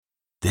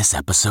This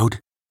episode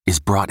is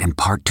brought in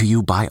part to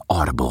you by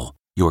Audible,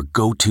 your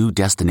go-to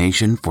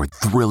destination for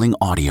thrilling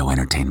audio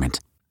entertainment.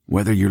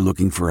 Whether you're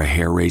looking for a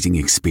hair-raising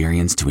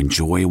experience to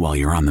enjoy while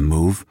you're on the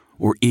move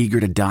or eager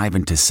to dive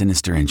into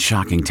sinister and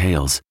shocking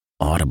tales,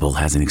 Audible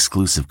has an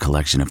exclusive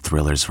collection of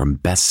thrillers from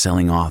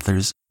best-selling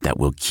authors that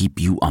will keep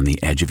you on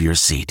the edge of your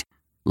seat.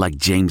 Like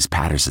James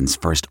Patterson's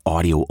first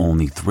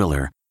audio-only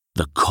thriller,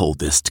 The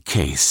Coldest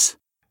Case.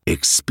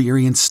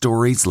 Experience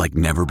stories like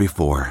never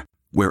before,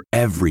 where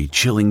every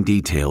chilling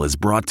detail is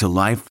brought to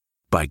life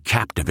by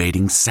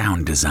captivating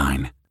sound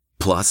design.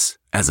 Plus,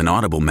 as an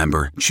Audible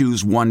member,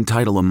 choose one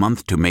title a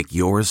month to make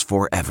yours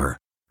forever.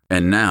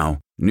 And now,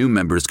 new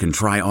members can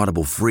try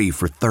Audible free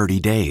for 30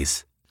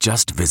 days.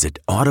 Just visit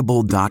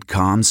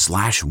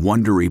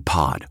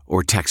audible.com/WonderyPod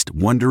or text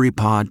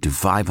WonderyPod to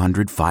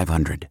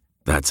 500-500.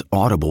 That's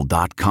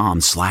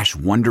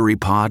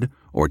audible.com/WonderyPod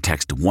or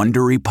text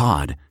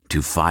WonderyPod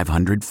to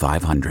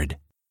 500-500.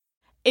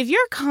 If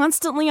you're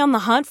constantly on the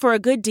hunt for a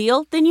good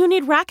deal, then you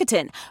need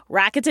Rakuten.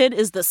 Rakuten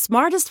is the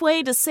smartest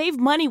way to save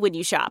money when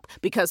you shop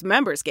because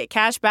members get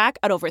cash back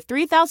at over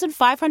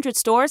 3,500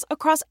 stores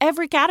across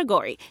every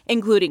category,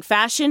 including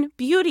fashion,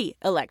 beauty,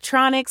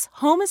 electronics,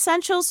 home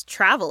essentials,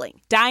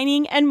 traveling,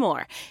 dining, and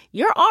more.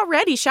 You're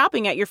already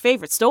shopping at your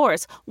favorite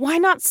stores. Why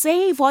not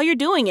save while you're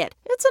doing it?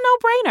 It's a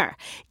no-brainer.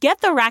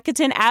 Get the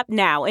Rakuten app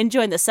now and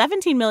join the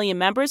 17 million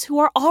members who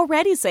are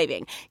already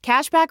saving.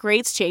 Cashback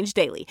rates change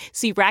daily.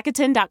 See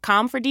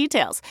Rakuten.com for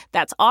details.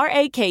 That's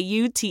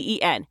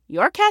Rakuten.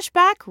 Your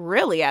cashback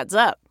really adds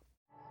up.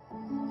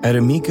 At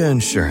Amica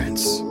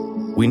Insurance,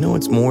 we know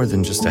it's more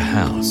than just a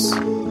house.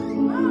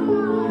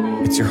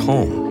 It's your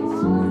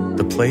home,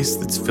 the place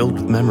that's filled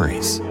with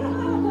memories.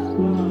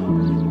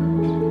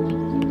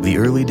 The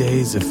early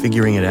days of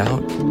figuring it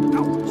out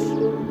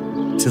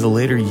to the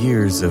later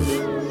years of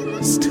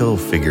still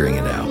figuring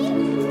it out.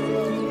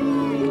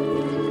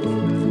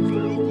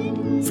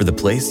 For the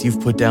place you've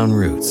put down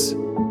roots,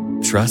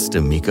 trust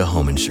Amica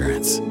Home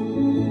Insurance.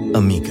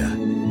 Amica.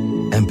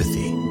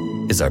 Empathy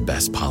is our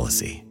best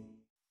policy.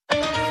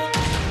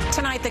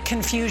 Tonight, the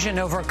confusion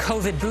over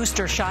COVID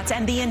booster shots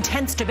and the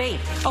intense debate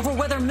over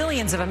whether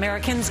millions of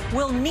Americans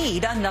will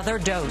need another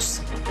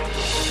dose.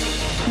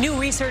 New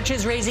research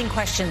is raising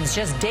questions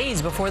just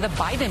days before the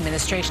Biden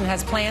administration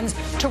has plans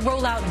to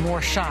roll out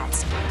more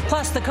shots.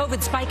 Plus, the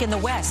COVID spike in the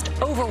West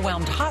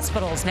overwhelmed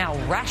hospitals now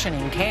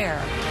rationing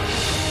care.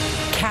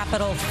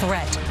 Capitol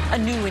threat. A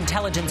new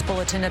intelligence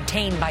bulletin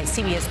obtained by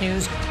CBS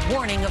News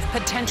warning of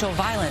potential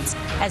violence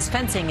as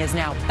fencing is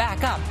now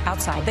back up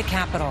outside the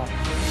Capitol.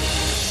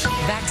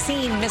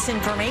 Vaccine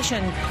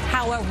misinformation.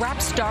 How a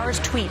rap star's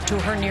tweet to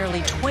her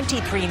nearly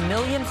 23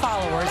 million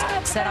followers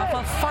set off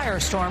a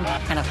firestorm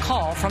and a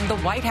call from the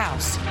White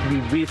House. We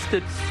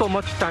wasted so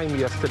much time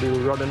yesterday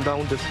running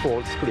down this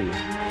false claim.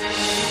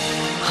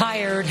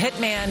 Hired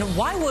hitman.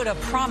 Why would a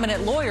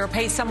prominent lawyer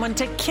pay someone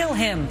to kill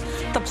him?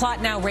 The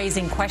plot now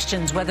raising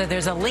questions whether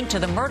there's a link to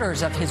the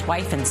murders of his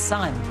wife and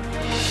son.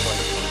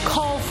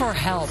 Call for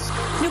help.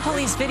 New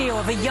police video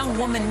of a young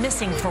woman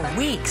missing for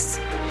weeks.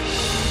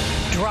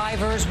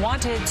 Drivers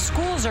wanted.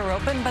 Schools are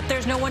open, but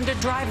there's no one to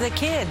drive the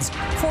kids,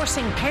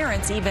 forcing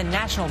parents, even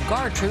National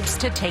Guard troops,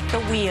 to take the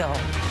wheel.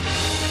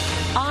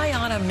 Eye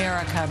on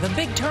America, the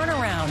big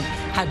turnaround.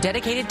 How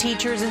dedicated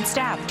teachers and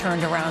staff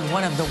turned around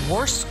one of the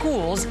worst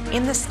schools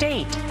in the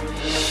state.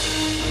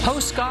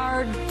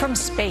 Postcard from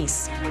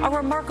space, a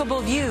remarkable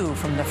view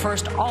from the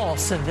first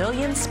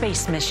all-civilian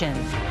space mission.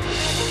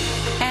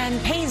 And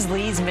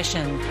Paisley's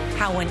mission,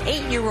 how an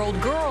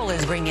 8-year-old girl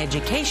is bringing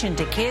education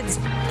to kids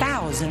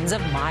thousands of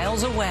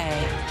miles away.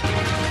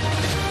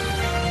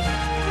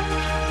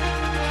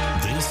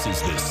 This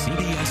is the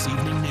CBS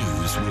Evening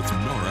News with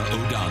Norah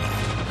O'Donnell,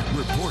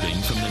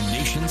 reporting from the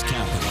nation's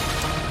capital.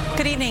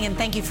 Good evening, and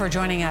thank you for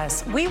joining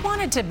us. We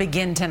wanted to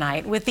begin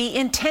tonight with the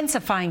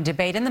intensifying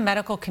debate in the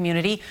medical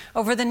community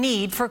over the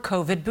need for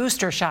COVID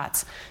booster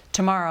shots.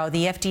 Tomorrow,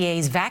 the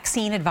FDA's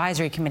Vaccine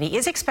Advisory Committee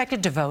is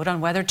expected to vote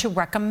on whether to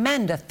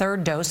recommend a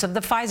third dose of the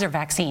Pfizer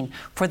vaccine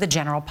for the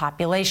general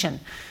population.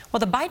 Well,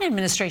 the Biden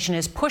administration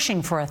is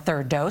pushing for a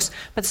third dose,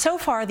 but so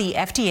far the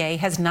FDA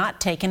has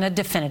not taken a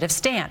definitive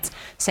stance,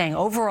 saying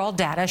overall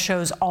data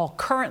shows all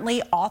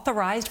currently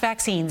authorized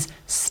vaccines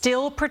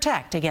still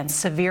protect against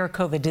severe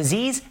COVID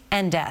disease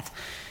and death.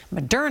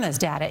 Moderna's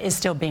data is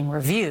still being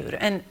reviewed.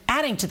 And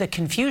adding to the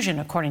confusion,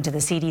 according to the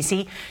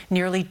CDC,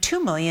 nearly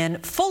 2 million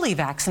fully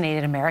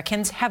vaccinated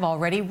Americans have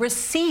already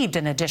received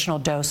an additional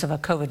dose of a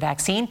COVID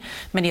vaccine.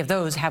 Many of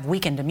those have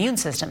weakened immune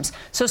systems,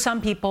 so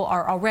some people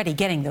are already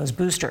getting those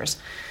boosters.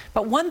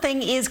 But one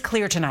thing is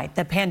clear tonight.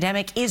 The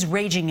pandemic is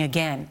raging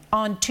again.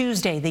 On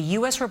Tuesday, the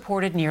U.S.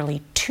 reported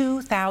nearly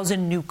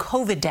 2,000 new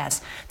COVID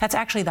deaths. That's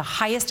actually the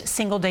highest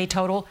single-day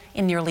total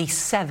in nearly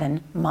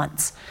 7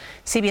 months.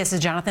 CBS's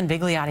Jonathan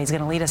Vigliotti is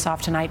going to lead us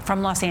off tonight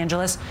from Los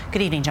Angeles.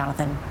 Good evening,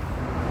 Jonathan.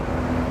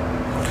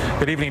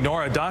 Good evening,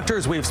 Nora.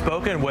 Doctors we've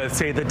spoken with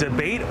say the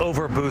debate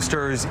over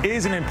boosters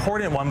is an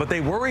important one, but they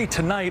worry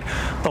tonight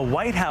the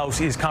White House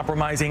is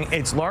compromising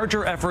its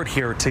larger effort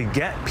here to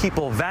get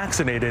people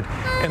vaccinated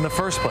in the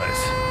first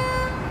place.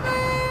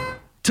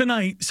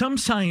 Tonight, some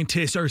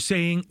scientists are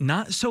saying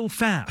not so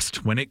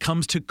fast when it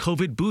comes to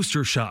COVID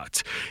booster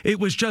shots. It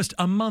was just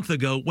a month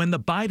ago when the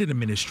Biden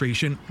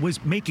administration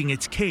was making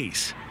its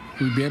case.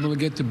 We'd be able to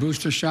get the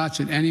booster shots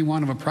at any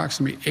one of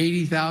approximately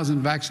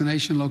 80,000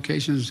 vaccination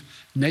locations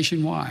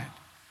nationwide.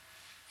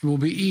 It will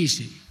be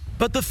easy.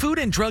 But the Food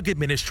and Drug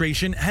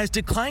Administration has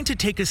declined to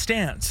take a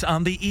stance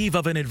on the eve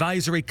of an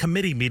advisory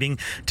committee meeting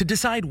to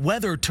decide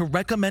whether to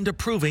recommend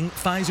approving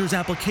Pfizer's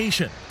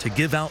application to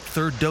give out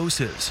third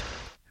doses.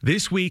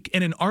 This week,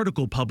 in an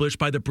article published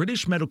by the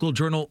British medical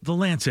journal The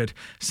Lancet,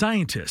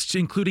 scientists,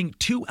 including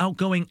 2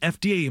 outgoing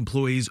FDA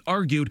employees,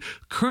 argued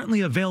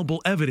currently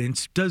available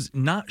evidence does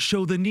not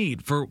show the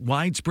need for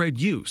widespread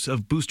use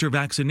of booster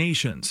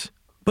vaccinations.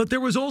 But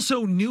there was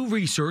also new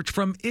research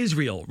from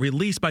Israel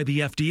released by the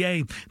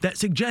FDA that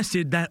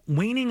suggested that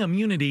waning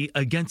immunity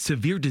against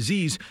severe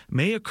disease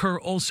may occur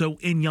also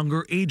in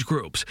younger age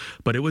groups.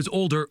 But it was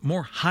older,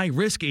 more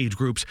high-risk age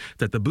groups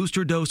that the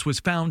booster dose was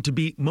found to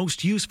be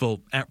most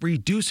useful at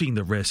reducing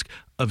the risk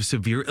of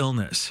severe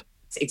illness.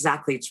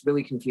 Exactly. It's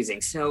really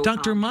confusing. So,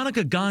 Dr.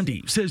 Monica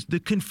Gandhi says the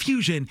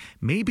confusion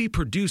may be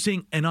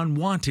producing an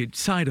unwanted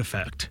side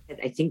effect.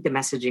 I think the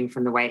messaging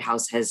from the White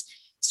House has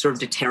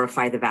served to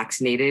terrify the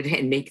vaccinated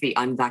and make the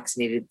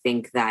unvaccinated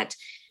think that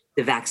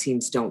the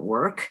vaccines don't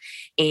work.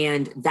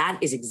 And that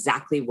is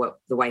exactly what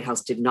the White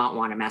House did not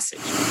want to message.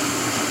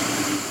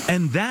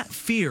 And that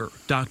fear,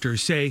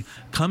 doctors say,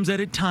 comes at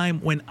a time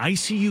when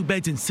ICU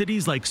beds in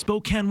cities like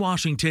Spokane,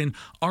 Washington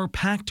are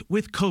packed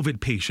with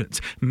COVID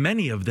patients,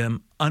 many of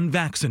them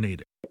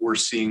unvaccinated. We're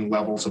seeing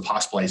levels of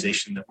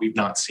hospitalization that we've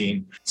not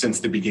seen since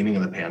the beginning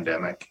of the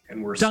pandemic.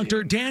 And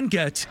Dr. Dan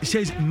Getz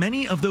says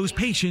many of those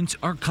patients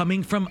are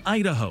coming from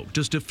Idaho,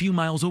 just a few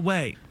miles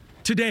away.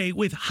 Today,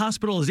 with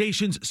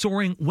hospitalizations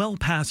soaring well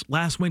past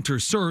last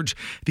winter's surge,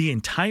 the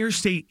entire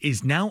state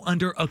is now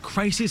under a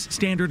crisis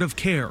standard of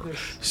care.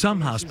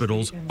 Some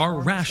hospitals are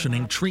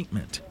rationing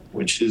treatment,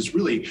 which is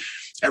really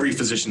every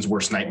physician's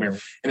worst nightmare.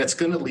 And it's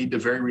going to lead to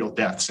very real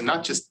deaths, and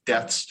not just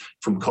deaths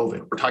from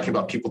COVID. We're talking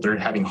about people that are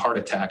having heart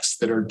attacks,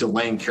 that are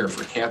delaying care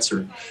for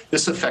cancer.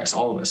 This affects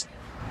all of us.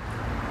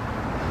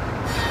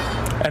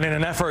 And in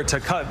an effort to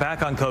cut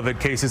back on COVID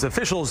cases,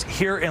 officials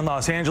here in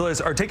Los Angeles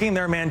are taking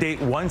their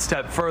mandate one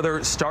step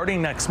further.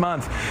 Starting next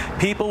month,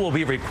 people will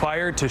be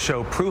required to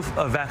show proof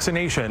of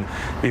vaccination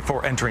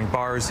before entering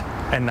bars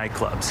and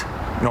nightclubs.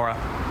 Nora.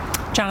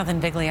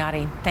 Jonathan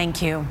Vigliotti,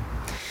 thank you.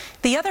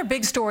 The other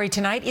big story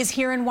tonight is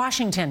here in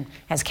Washington,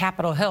 as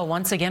Capitol Hill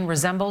once again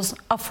resembles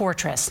a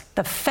fortress.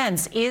 The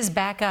fence is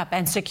back up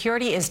and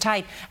security is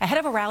tight ahead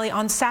of a rally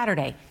on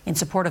Saturday in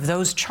support of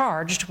those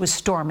charged with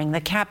storming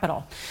the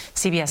Capitol.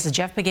 CBS's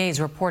Jeff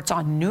Pegues reports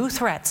on new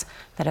threats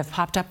that have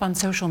popped up on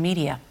social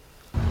media.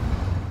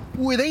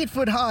 With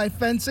 8-foot-high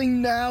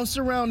fencing now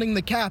surrounding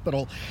the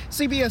Capitol,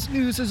 CBS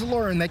News has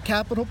learned that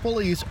Capitol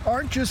Police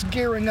aren't just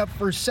gearing up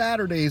for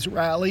Saturday's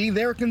rally,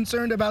 they're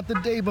concerned about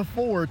the day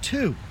before,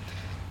 too.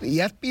 The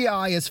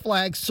FBI has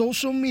flagged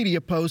social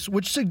media posts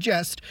which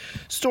suggest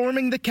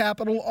storming the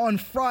Capitol on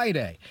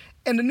Friday.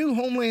 And a new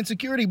Homeland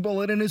Security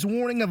bulletin is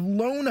warning of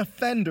lone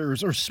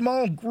offenders or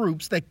small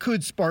groups that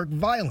could spark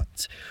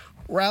violence.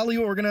 Rally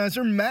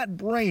organizer Matt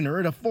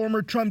Braynard, a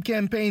former Trump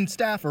campaign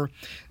staffer,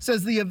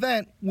 says the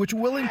event, which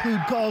will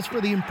include calls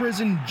for the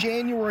imprisoned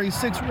January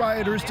 6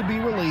 rioters to be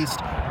released,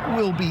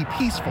 will be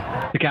peaceful.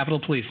 The Capitol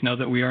Police know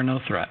that we are no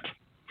threat.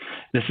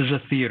 This is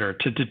a theater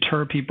to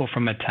deter people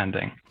from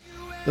attending.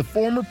 The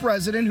former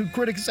president, who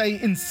critics say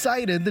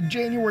incited the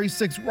January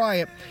 6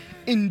 riot,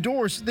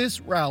 endorsed this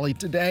rally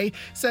today,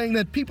 saying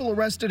that people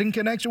arrested in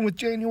connection with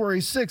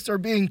January 6 are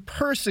being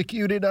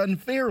persecuted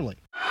unfairly.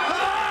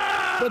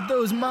 But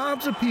those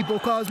mobs of people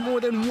caused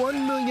more than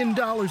 $1 million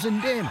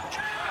in damage,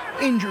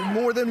 injured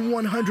more than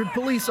 100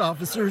 police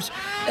officers,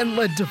 and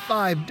led to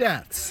 5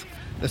 deaths.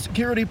 The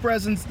security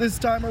presence this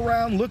time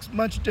around looks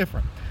much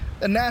different.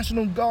 The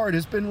National Guard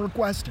has been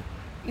requested.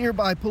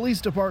 Nearby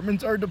police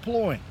departments are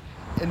deploying,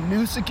 and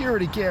new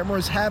security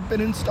cameras have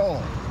been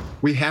installed.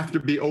 We have to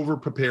be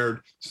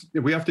over-prepared.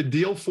 We have to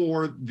deal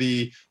for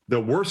the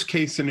worst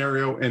case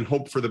scenario and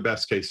hope for the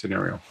best case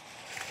scenario.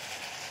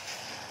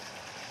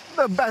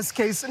 The best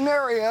case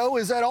scenario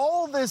is that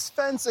all this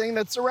fencing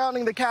that's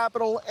surrounding the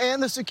Capitol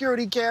and the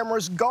security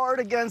cameras guard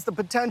against the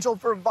potential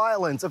for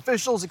violence.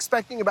 Officials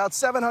expecting about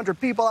 700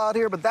 people out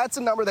here, but that's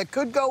a number that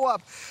could go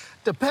up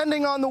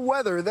depending on the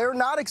weather. They're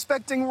not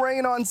expecting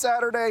rain on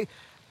Saturday.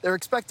 They're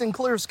expecting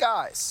clear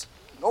skies.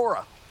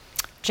 Nora.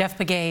 Jeff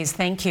Pegues,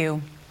 thank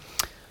you.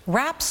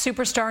 Rap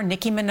superstar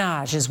Nicki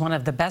Minaj is one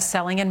of the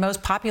best-selling and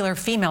most popular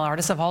female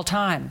artists of all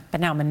time.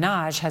 But now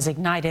Minaj has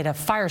ignited a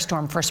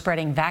firestorm for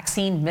spreading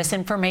vaccine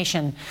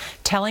misinformation,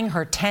 telling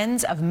her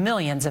tens of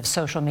millions of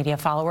social media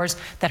followers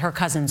that her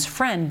cousin's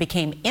friend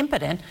became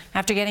impotent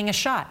after getting a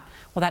shot.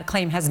 Well, that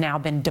claim has now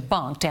been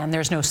debunked, and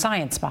there's no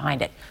science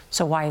behind it.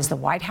 So why is the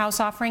White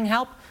House offering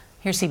help?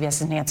 Here's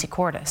CBS's Nancy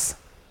Cordes.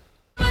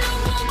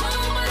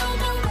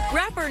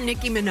 Rapper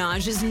Nicki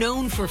Minaj is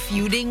known for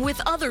feuding with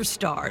other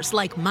stars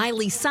like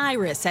Miley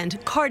Cyrus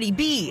and Cardi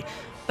B.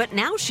 But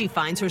now she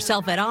finds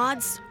herself at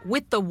odds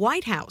with the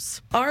White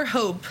House. Our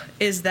hope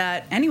is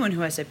that anyone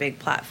who has a big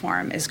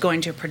platform is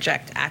going to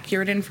project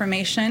accurate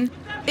information.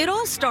 It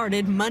all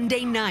started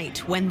Monday night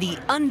when the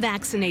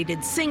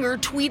unvaccinated singer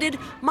tweeted,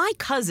 "My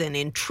cousin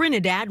in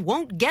Trinidad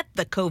won't get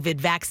the COVID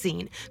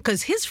vaccine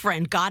because his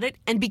friend got it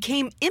and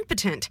became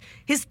impotent.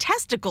 His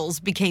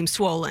testicles became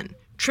swollen."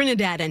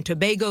 Trinidad and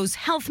Tobago's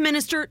health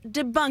minister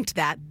debunked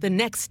that the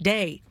next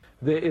day.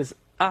 There is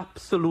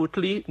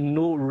absolutely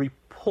no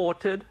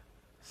reported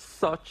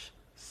such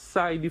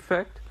side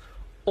effect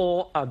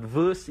or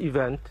adverse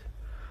event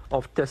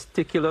of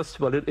testicular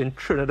swelling in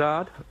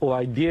Trinidad, or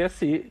I dare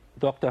say,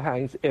 Dr.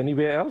 Hines,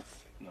 anywhere else?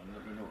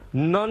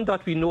 None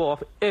that we know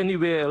of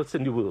anywhere else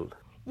in the world.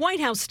 White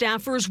House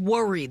staffers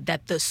worried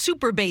that the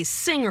super bass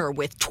singer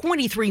with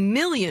 23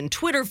 million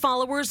Twitter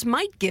followers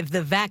might give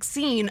the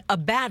vaccine a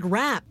bad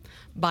rap.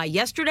 By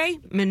yesterday,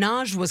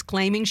 Minaj was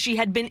claiming she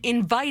had been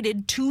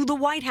invited to the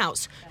White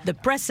House. The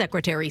press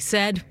secretary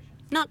said,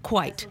 not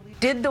quite.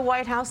 Did the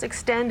White House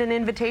extend an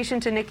invitation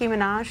to Nicki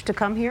Minaj to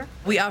come here?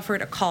 We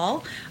offered a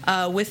call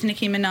with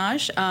Nicki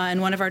Minaj and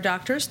one of our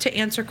doctors to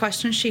answer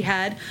questions she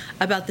had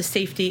about the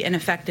safety and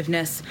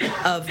effectiveness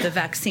of the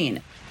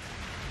vaccine.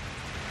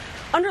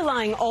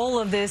 Underlying all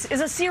of this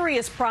is a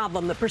serious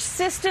problem, the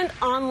persistent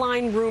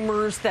online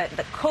rumors that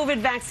the COVID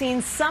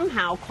vaccine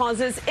somehow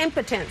causes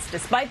impotence,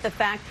 despite the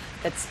fact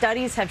that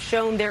studies have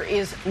shown there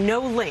is no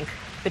link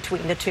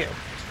between the two.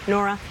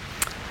 Nora?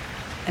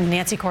 And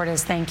Nancy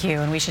Cortez, thank you.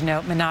 And we should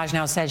note, Minaj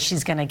now says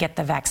she's going to get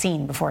the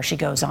vaccine before she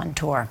goes on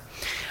tour.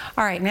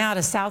 All right, now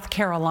to South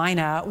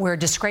Carolina, where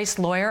disgraced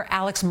lawyer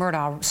Alex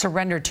Murdaugh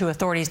surrendered to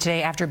authorities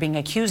today after being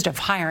accused of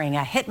hiring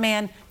a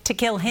hitman to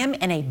kill him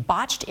in a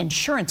botched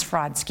insurance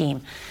fraud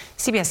scheme.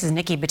 CBS's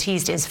Nikki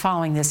Batiste is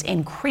following this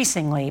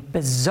increasingly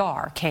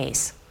bizarre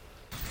case.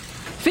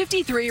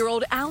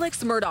 53-year-old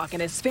Alex Murdaugh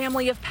and his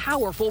family of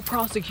powerful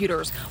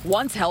prosecutors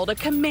once held a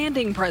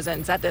commanding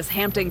presence at this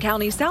Hampton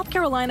County, South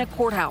Carolina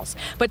courthouse.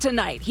 But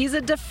tonight, he's a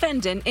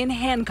defendant in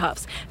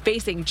handcuffs,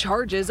 facing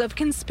charges of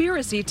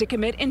conspiracy to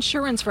commit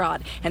insurance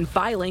fraud and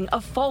filing a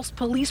false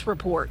police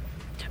report.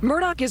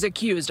 Murdaugh is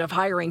accused of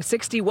hiring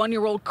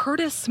 61-year-old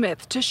Curtis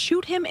Smith to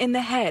shoot him in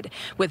the head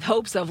with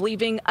hopes of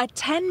leaving a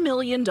 $10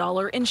 million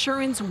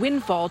insurance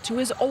windfall to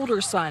his older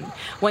son.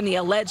 When the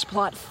alleged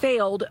plot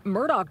failed,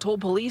 Murdaugh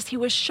told police he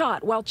was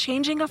shot while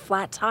changing a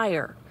flat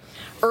tire.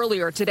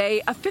 Earlier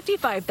today, a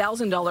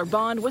 $55,000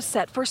 bond was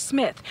set for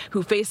Smith,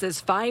 who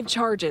faces 5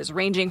 charges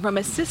ranging from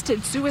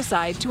assisted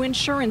suicide to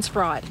insurance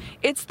fraud.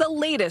 It's the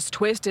latest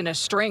twist in a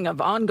string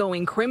of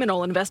ongoing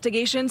criminal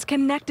investigations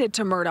connected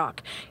to Murdaugh.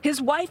 His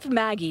wife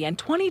Maggie and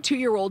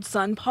 22-year-old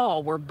son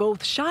Paul were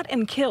both shot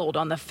and killed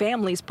on the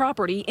family's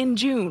property in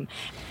June.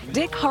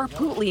 Dick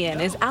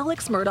Harpootlian is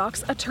Alex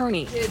Murdaugh's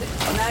attorney. Did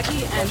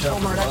Maggie and Joe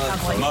Murdaugh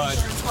have life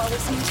insurance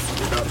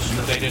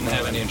policies? They didn't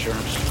have any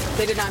insurance.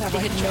 They did not have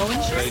no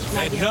insurance?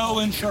 They had no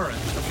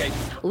insurance. Okay.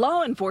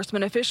 Law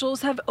enforcement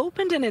officials have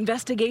opened an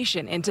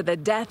investigation into the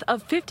death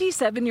of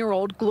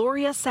 57-year-old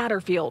Gloria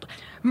Satterfield.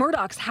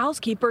 Murdaugh's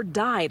housekeeper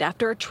died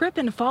after a trip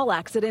and fall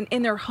accident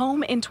in their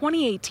home in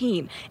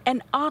 2018.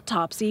 An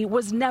autopsy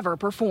was never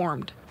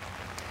performed.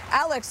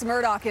 Alex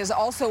Murdaugh is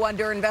also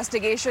under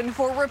investigation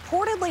for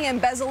reportedly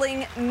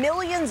embezzling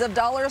millions of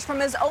dollars from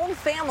his own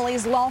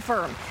family's law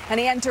firm, and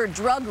he entered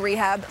drug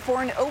rehab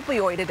for an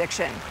opioid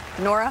addiction.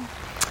 Nora?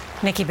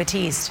 Nikki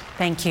Batiste,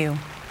 thank you.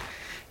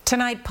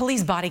 Tonight,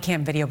 police body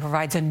cam video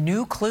provides a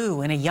new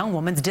clue in a young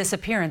woman's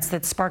disappearance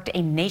that sparked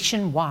a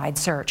nationwide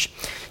search.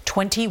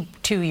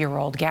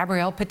 22-year-old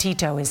Gabrielle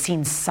Petito is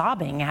seen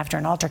sobbing after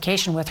an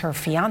altercation with her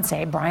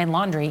fiancé, Brian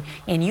Laundrie,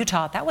 in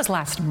Utah. That was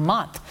last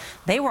month.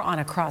 They were on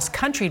a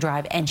cross-country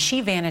drive, and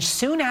she vanished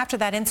soon after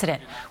that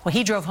incident. Well,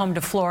 he drove home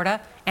to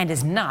Florida and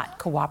is not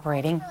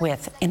cooperating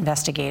with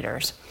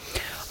investigators.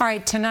 All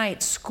right,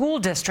 tonight, school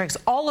districts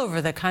all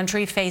over the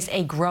country face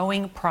a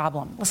growing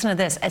problem. Listen to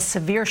this, a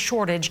severe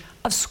shortage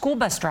of school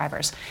bus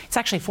drivers. It's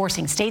actually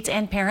forcing states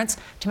and parents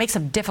to make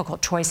some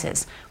difficult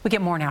choices. We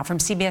get more now from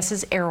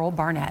CBS's Errol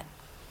Barnett.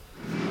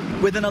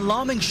 With an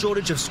alarming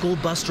shortage of school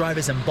bus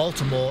drivers in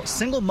Baltimore,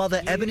 single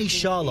mother Ebony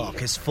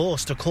Sharlock is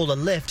forced to call a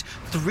Lyft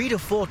 3 to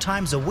 4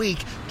 times a week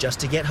just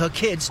to get her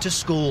kids to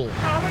school.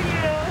 How are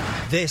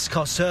you? This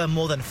costs her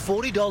more than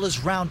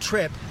 $40 round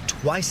trip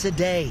twice a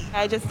day.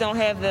 I just don't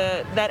have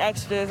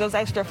those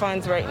extra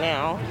funds right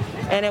now,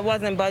 and it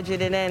wasn't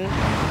budgeted in.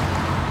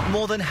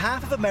 More than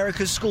half of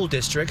America's school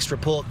districts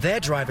report their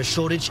driver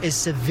shortage is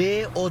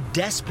severe or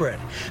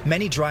desperate.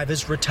 Many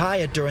drivers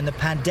retired during the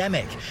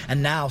pandemic,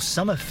 and now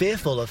some are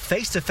fearful of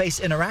face-to-face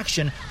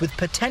interaction with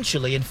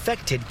potentially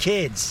infected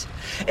kids.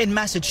 In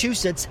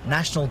Massachusetts,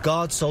 National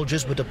Guard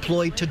soldiers were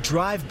deployed to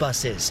drive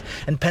buses,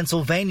 and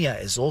Pennsylvania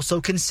is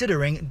also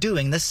considering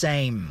doing the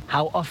same.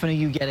 How often are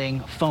you getting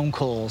phone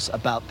calls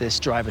about this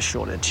driver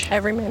shortage?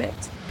 Every minute.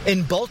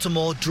 In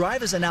Baltimore,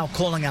 drivers are now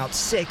calling out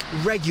sick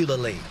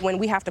regularly. When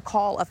we have to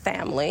call a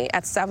family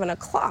at 7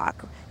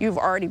 o'clock, you've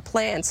already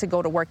planned to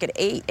go to work at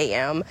 8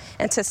 a.m.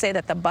 and to say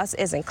that the bus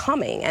isn't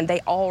coming and they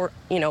all,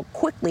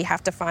 quickly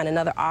have to find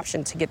another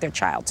option to get their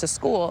child to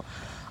school.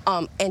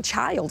 and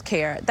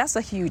childcare, that's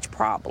a huge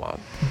problem.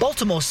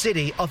 Baltimore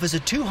City offers a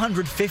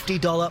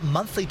 $250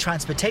 monthly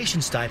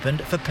transportation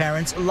stipend for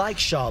parents like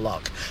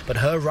Charlotte, but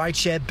her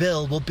rideshare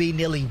bill will be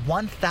nearly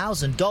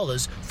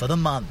 $1,000 for the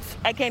month.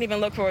 I can't even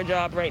look for a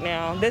job right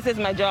now. This is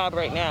my job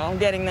right now,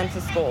 getting them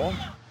to school.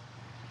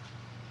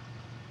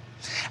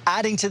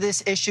 Adding to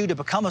this issue, to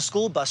become a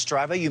school bus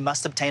driver, you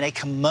must obtain a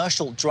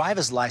commercial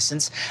driver's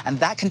license, and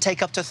that can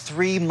take up to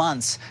 3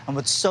 months. And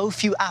with so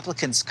few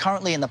applicants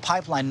currently in the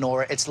pipeline,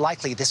 Nora, it's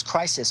likely this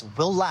crisis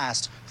will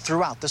last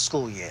throughout the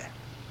school year.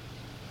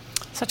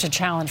 Such a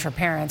challenge for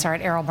parents. All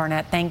right, Errol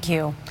Barnett, thank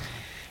you.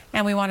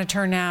 And we want to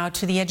turn now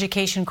to the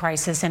education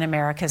crisis in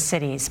America's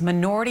cities.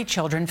 Minority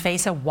children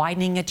face a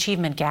widening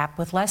achievement gap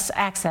with less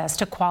access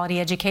to quality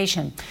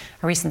education.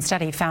 A recent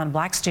study found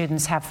black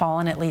students have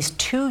fallen at least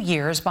 2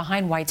 years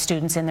behind white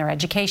students in their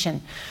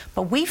education.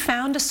 But we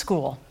found a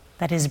school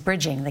that is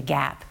bridging the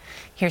gap.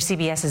 Here's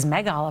CBS's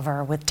Meg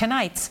Oliver with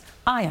tonight's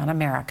Eye on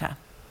America.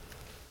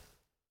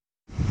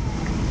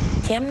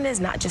 Camden is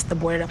not just the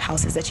boarded up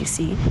houses that you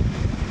see.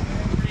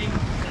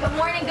 Good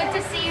morning, good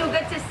to see you,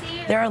 good to see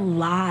you. There are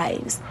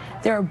lives.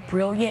 There are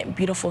brilliant,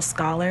 beautiful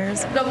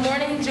scholars. Good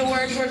morning,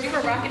 George. George, you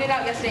were rocking it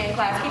out yesterday in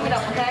class. Keep it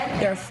up, okay?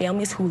 There are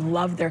families who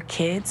love their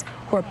kids,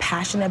 who are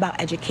passionate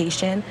about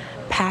education,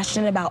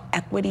 passionate about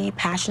equity,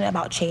 passionate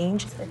about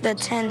change. The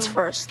 10s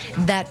first.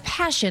 That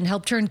passion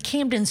helped turn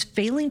Camden's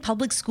failing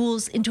public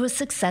schools into a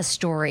success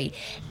story.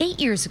 8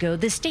 years ago,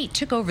 the state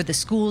took over the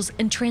schools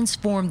and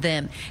transformed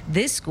them.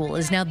 This school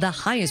is now the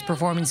highest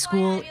performing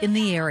school in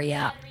the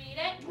area.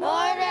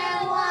 More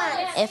than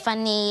once. If I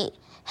need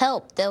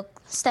help, they'll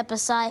step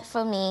aside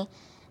for me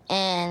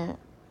and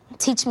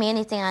teach me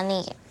anything I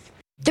need.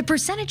 The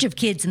percentage of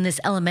kids in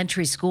this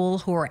elementary school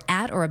who are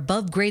at or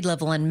above grade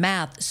level in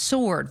math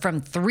soared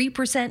from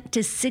 3% to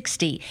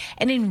 60%,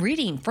 and in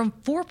reading from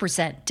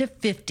 4% to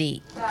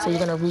 50%. So you're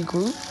gonna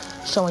regroup,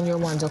 showing your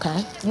ones,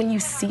 okay? When you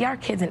see our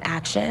kids in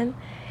action,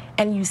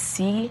 and you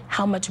see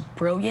how much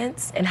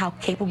brilliance and how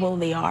capable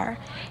they are,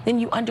 then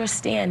you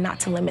understand not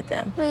to limit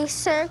them. We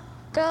circle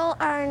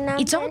our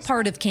numbers. It's all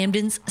part of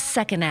Camden's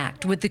second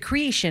act with the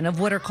creation of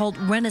what are called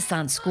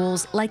Renaissance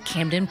schools like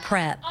Camden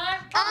Prep.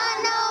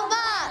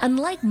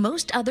 Unlike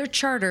most other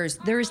charters,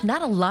 there is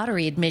not a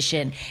lottery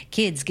admission.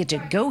 Kids get to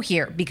go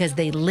here because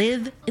they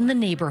live in the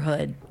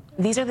neighborhood.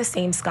 These are the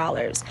same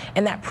scholars,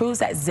 and that proves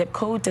that zip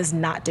code does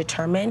not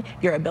determine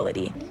your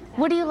ability.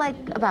 What do you like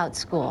about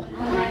school?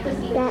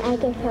 That I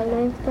get to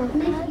learn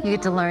stuff. You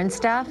get to learn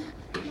stuff?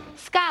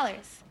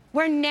 Scholars,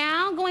 we're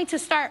now going to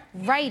start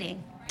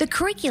writing. The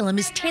curriculum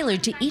is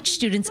tailored to each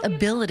student's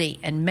ability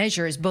and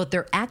measures both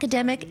their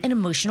academic and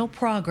emotional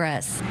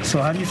progress. So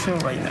how do you feel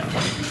right now?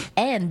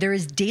 And there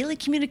is daily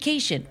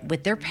communication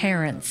with their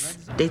parents.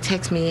 They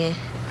text me in,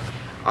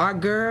 our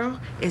girl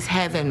is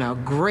having a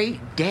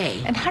great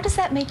day. And how does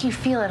that make you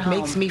feel at home?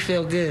 Makes me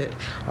feel good.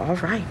 All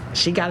right,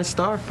 she got a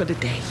star for the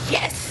day.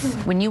 Yes.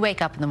 When you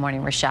wake up in the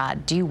morning,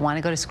 Rashad, do you want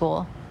to go to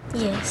school?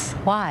 Yes.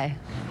 Why?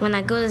 When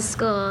I go to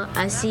school,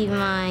 I see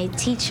my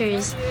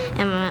teachers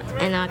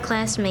and our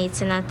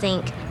classmates, and I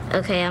think,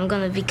 okay, I'm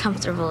going to be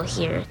comfortable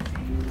here.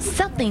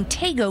 Something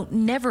Tago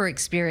never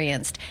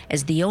experienced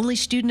as the only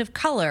student of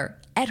color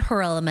at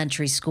her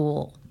elementary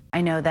school.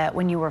 I know that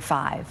when you were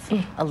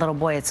 5, a little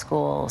boy at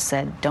school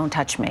said, "Don't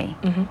touch me,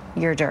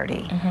 you're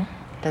dirty."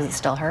 Does it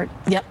still hurt?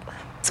 Yep.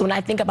 So when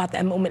I think about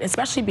that moment,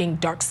 especially being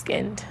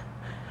dark-skinned,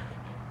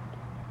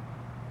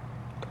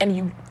 and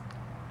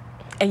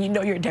you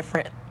know you're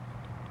different,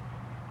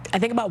 I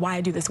think about why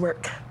I do this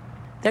work.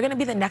 They're gonna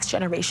be the next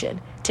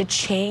generation to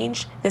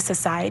change this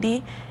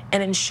society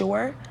and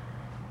ensure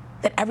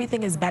that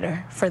everything is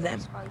better for them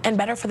and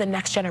better for the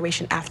next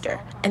generation after.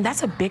 And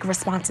that's a big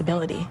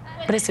responsibility,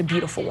 but it's a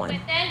beautiful one.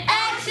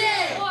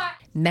 Action!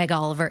 Meg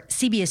Oliver,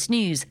 CBS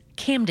News,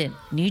 Camden,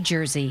 New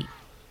Jersey.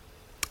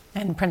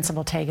 And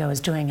Principal Tago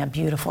is doing a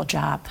beautiful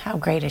job. How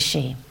great is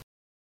she?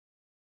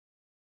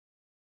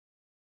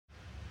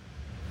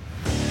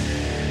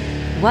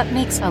 What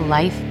makes a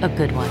life a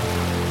good one?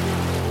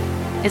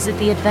 Is it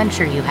the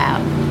adventure you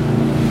have?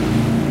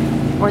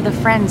 Or the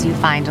friends you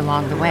find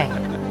along the way?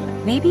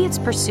 Maybe it's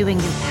pursuing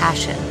your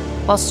passion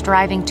while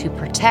striving to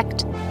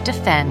protect,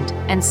 defend,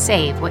 and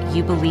save what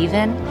you believe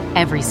in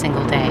every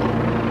single day.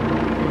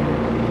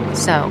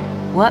 So,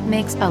 what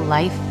makes a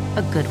life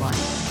a good one?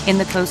 In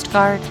the Coast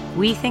Guard,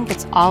 we think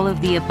it's all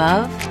of the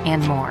above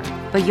and more,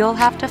 but you'll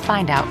have to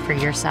find out for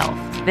yourself.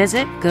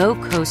 Visit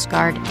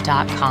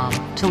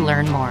gocoastguard.com to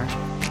learn more.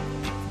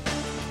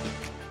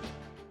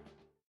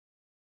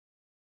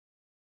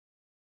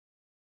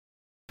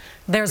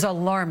 There's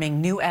alarming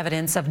new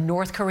evidence of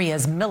North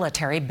Korea's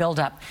military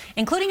buildup,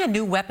 including a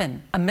new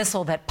weapon, a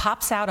missile that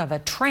pops out of a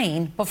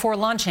train before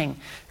launching.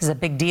 This is a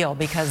big deal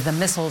because the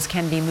missiles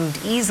can be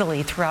moved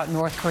easily throughout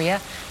North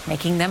Korea,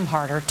 making them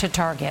harder to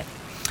target.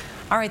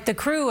 All right, the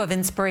crew of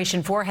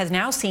Inspiration 4 has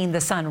now seen the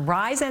sun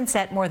rise and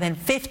set more than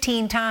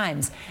 15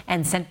 times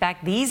and sent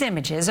back these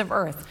images of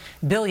Earth.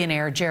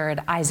 Billionaire Jared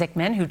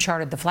Isaacman, who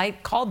chartered the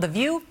flight, called the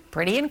view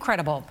pretty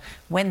incredible.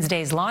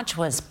 Wednesday's launch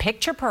was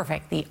picture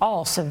perfect. The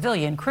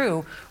all-civilian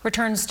crew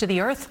returns to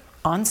the Earth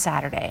on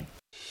Saturday.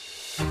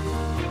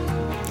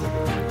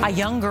 A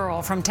young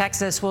girl from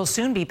Texas will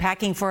soon be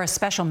packing for a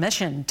special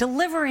mission,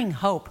 delivering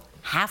hope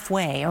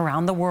halfway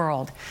around the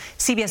world.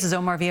 CBS's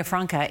Omar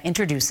Villafranca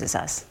introduces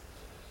us.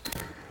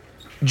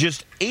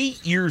 Just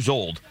 8 years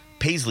old,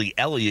 Paisley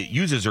Elliott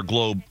uses her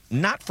globe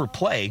not for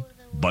play,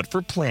 but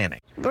for planning.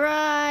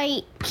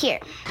 Right here.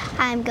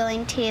 I'm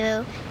going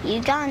to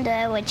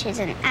Uganda, which is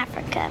in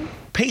Africa.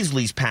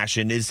 Paisley's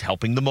passion is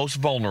helping the most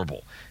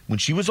vulnerable. When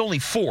she was only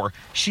 4,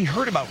 she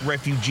heard about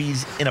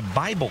refugees in a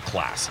Bible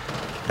class.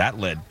 That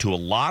led to a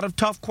lot of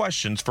tough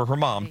questions for her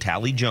mom,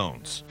 Tally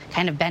Jones.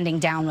 Kind of bending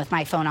down with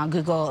my phone on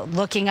Google,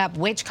 looking up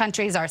which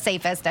countries are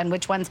safest and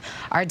which ones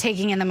are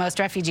taking in the most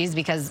refugees,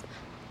 because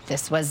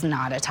this was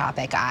not a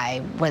topic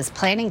I was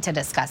planning to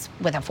discuss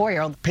with a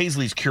 4-year-old.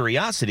 Paisley's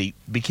curiosity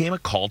became a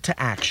call to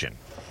action.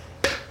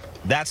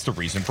 That's the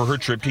reason for her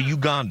trip to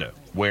Uganda,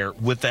 where,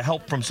 with the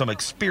help from some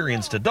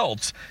experienced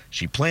adults,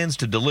 she plans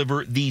to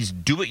deliver these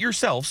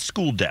do-it-yourself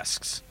school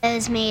desks. It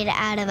is made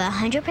out of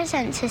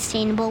 100%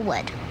 sustainable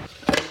wood.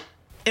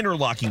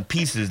 Interlocking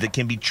pieces that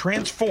can be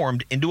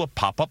transformed into a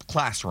pop-up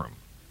classroom.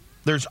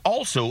 There's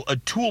also a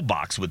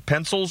toolbox with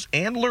pencils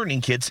and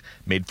learning kits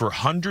made for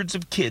hundreds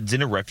of kids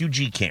in a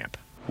refugee camp.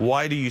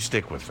 Why do you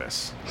stick with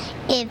this?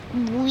 If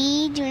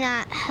we do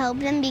not help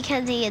them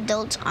because the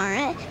adults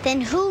aren't,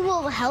 then who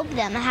will help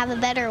them have a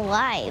better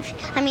life?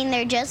 I mean,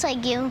 they're just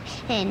like you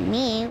and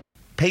me.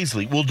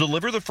 Paisley will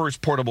deliver the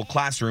first portable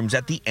classrooms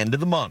at the end of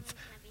the month,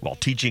 while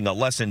teaching a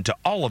lesson to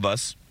all of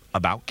us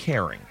about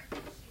caring.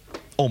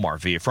 Omar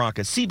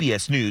Villafranca,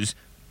 CBS News,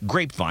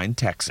 Grapevine,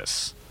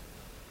 Texas.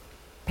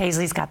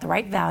 Paisley's got the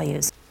right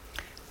values.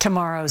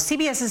 Tomorrow,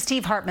 CBS's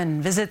Steve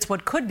Hartman visits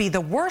what could be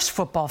the worst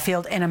football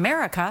field in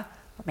America,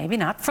 but maybe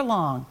not for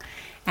long.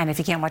 And if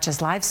you can't watch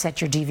us live, set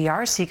your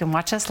DVR so you can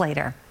watch us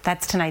later.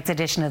 That's tonight's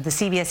edition of the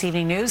CBS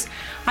Evening News.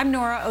 I'm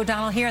Norah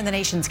O'Donnell here in the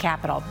nation's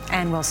capital,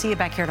 and we'll see you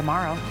back here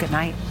tomorrow. Good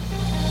night.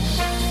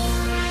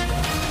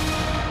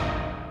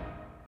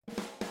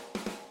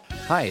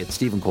 Hi, it's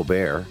Stephen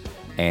Colbert,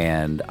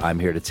 and I'm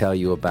here to tell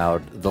you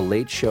about The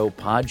Late Show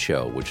Pod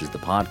Show, which is the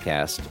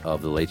podcast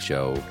of The Late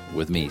Show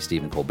with me,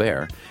 Stephen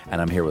Colbert, and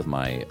I'm here with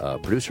my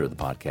producer of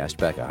the podcast,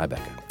 Becca. Hi,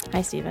 Becca.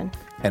 Hi, Stephen.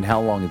 And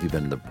how long have you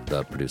been the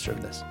producer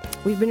of this?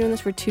 We've been doing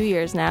this for 2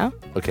 years now.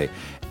 Okay,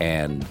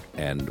 and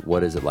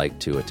what is it like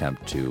to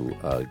attempt to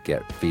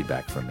get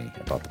feedback from me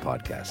about the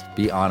podcast?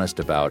 Be honest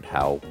about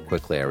how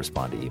quickly I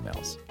respond to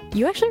emails.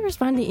 You actually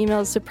respond to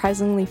emails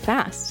surprisingly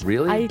fast.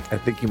 Really? I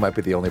think you might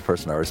be the only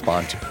person I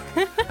respond to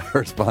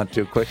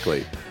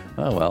quickly.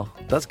 Oh, well,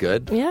 that's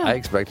good. Yeah. I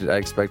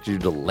expected you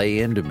to lay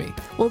into me.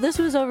 Well, this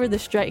was over the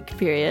strike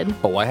period.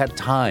 Oh, I had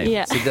time.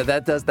 Yeah. See,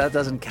 that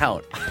doesn't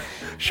count.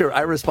 Sure,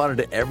 I responded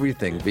to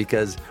everything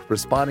because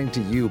responding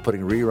to you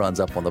putting reruns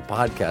up on the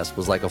podcast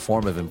was like a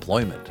form of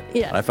employment.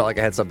 Yeah. And I felt like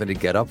I had something to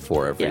get up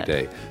for every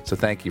day. So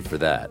thank you for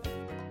that.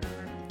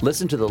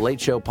 Listen to The Late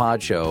Show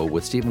Pod Show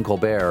with Stephen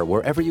Colbert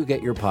wherever you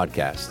get your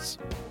podcasts.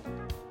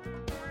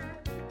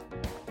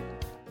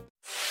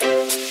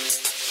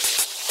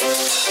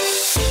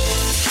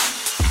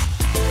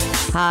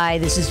 Hi,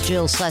 this is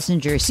Jill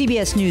Schlesinger,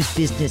 CBS News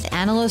business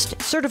analyst,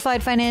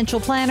 certified financial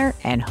planner,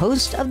 and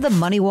host of the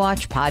Money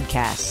Watch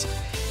podcast.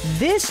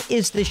 This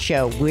is the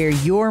show where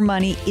your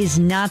money is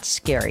not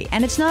scary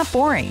and it's not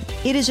boring.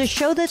 It is a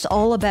show that's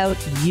all about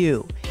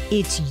you.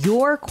 It's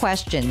your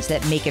questions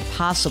that make it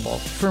possible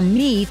for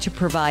me to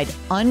provide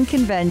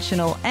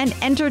unconventional and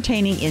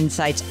entertaining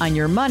insights on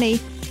your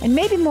money, and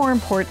maybe more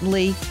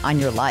importantly, on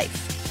your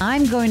life.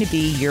 I'm going to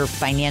be your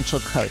financial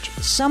coach,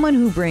 someone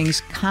who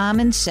brings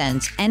common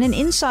sense and an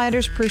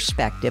insider's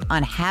perspective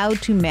on how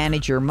to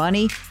manage your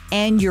money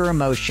and your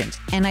emotions.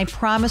 And I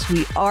promise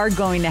we are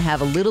going to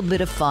have a little bit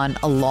of fun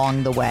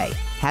along the way.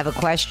 Have a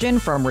question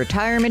from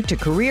retirement to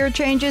career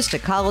changes to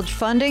college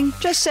funding?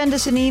 Just send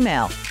us an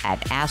email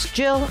at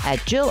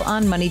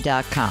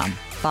askjill@jillonmoney.com.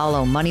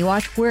 Follow Money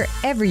Watch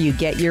wherever you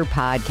get your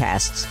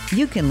podcasts.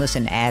 You can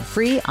listen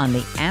ad-free on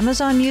the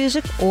Amazon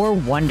Music or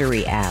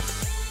Wondery app.